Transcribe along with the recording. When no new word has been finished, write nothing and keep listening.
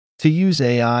To use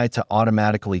AI to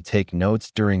automatically take notes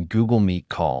during Google Meet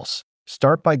calls,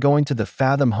 start by going to the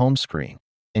Fathom home screen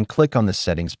and click on the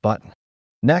Settings button.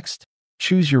 Next,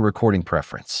 choose your recording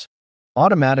preference.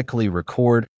 Automatically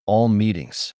record all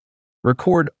meetings.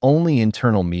 Record only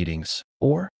internal meetings,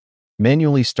 or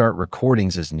manually start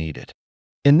recordings as needed.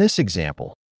 In this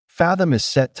example, Fathom is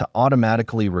set to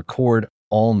automatically record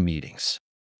all meetings.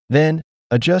 Then,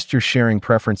 adjust your sharing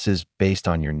preferences based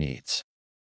on your needs.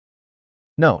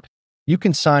 Note, you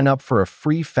can sign up for a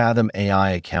free Fathom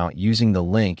AI account using the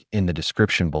link in the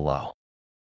description below.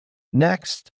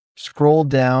 Next, scroll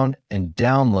down and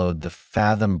download the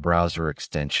Fathom browser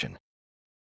extension.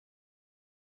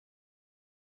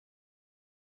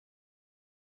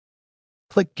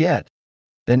 Click Get,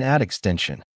 then Add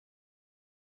Extension.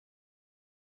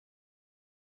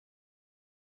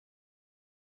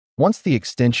 Once the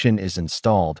extension is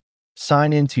installed,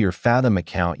 sign into your Fathom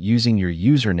account using your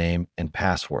username and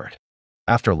password.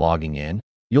 After logging in,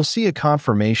 you'll see a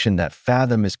confirmation that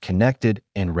Fathom is connected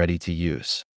and ready to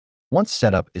use. Once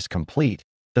setup is complete,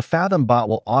 the Fathom bot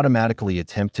will automatically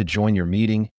attempt to join your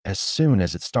meeting as soon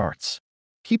as it starts.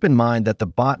 Keep in mind that the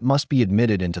bot must be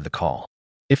admitted into the call.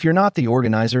 If you're not the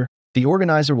organizer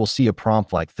will see a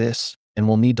prompt like this and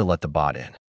will need to let the bot in.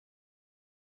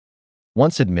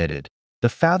 Once admitted, the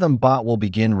Fathom bot will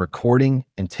begin recording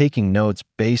and taking notes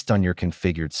based on your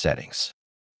configured settings.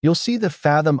 You'll see the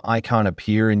Fathom icon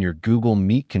appear in your Google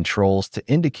Meet controls to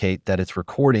indicate that it's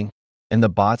recording, and the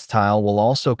bot's tile will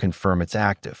also confirm it's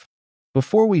active.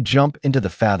 Before we jump into the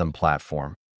Fathom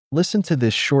platform, listen to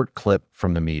this short clip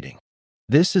from the meeting.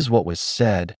 This is what was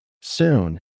said.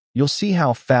 Soon, you'll see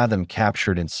how Fathom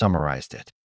captured and summarized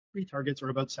it. Three targets are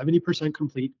about 70%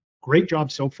 complete. Great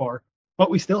job so far,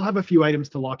 but we still have a few items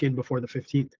to lock in before the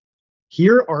 15th.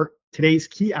 Here are today's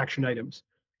key action items.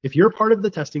 If you're part of the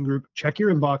testing group, check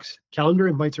your inbox. Calendar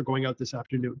invites are going out this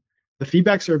afternoon. The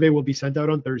feedback survey will be sent out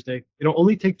on Thursday. It'll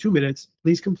only take 2 minutes.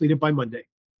 Please complete it by Monday.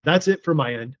 That's it for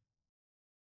my end.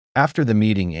 After the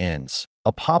meeting ends,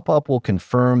 a pop-up will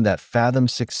confirm that Fathom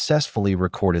successfully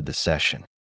recorded the session.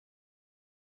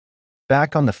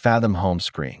 Back on the Fathom home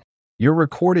screen, your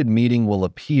recorded meeting will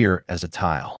appear as a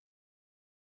tile.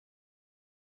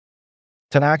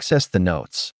 To access the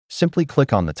notes, simply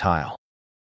click on the tile.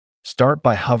 Start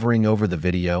by hovering over the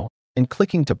video and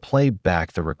clicking to play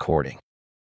back the recording.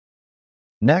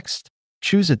 Next,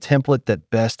 choose a template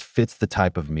that best fits the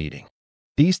type of meeting.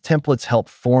 These templates help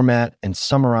format and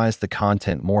summarize the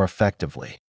content more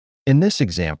effectively. In this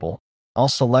example, I'll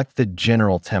select the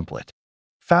General template.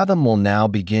 Fathom will now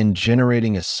begin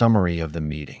generating a summary of the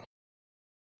meeting.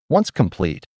 Once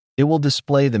complete, it will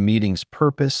display the meeting's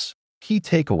purpose, key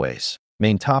takeaways,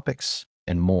 main topics,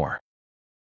 and more.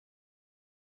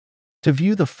 To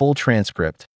view the full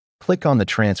transcript, click on the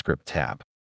Transcript tab.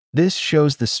 This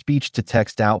shows the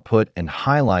speech-to-text output and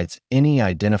highlights any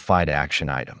identified action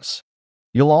items.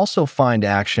 You'll also find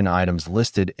action items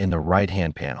listed in the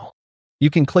right-hand panel. You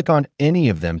can click on any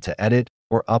of them to edit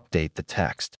or update the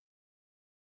text.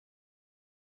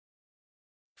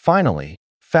 Finally,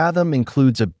 Fathom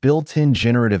includes a built-in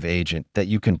generative agent that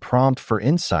you can prompt for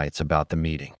insights about the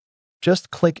meeting.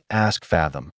 Just click Ask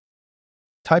Fathom,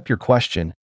 type your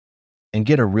question, and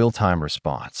get a real-time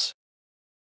response.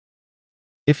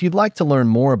 If you'd like to learn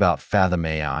more about Fathom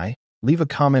AI, leave a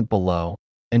comment below,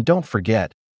 and don't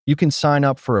forget, you can sign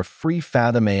up for a free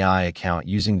Fathom AI account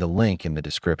using the link in the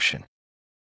description.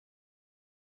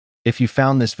 If you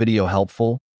found this video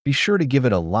helpful, be sure to give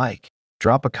it a like,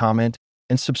 drop a comment,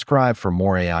 and subscribe for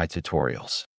more AI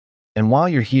tutorials. And while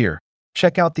you're here,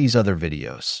 check out these other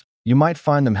videos. You might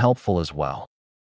find them helpful as well.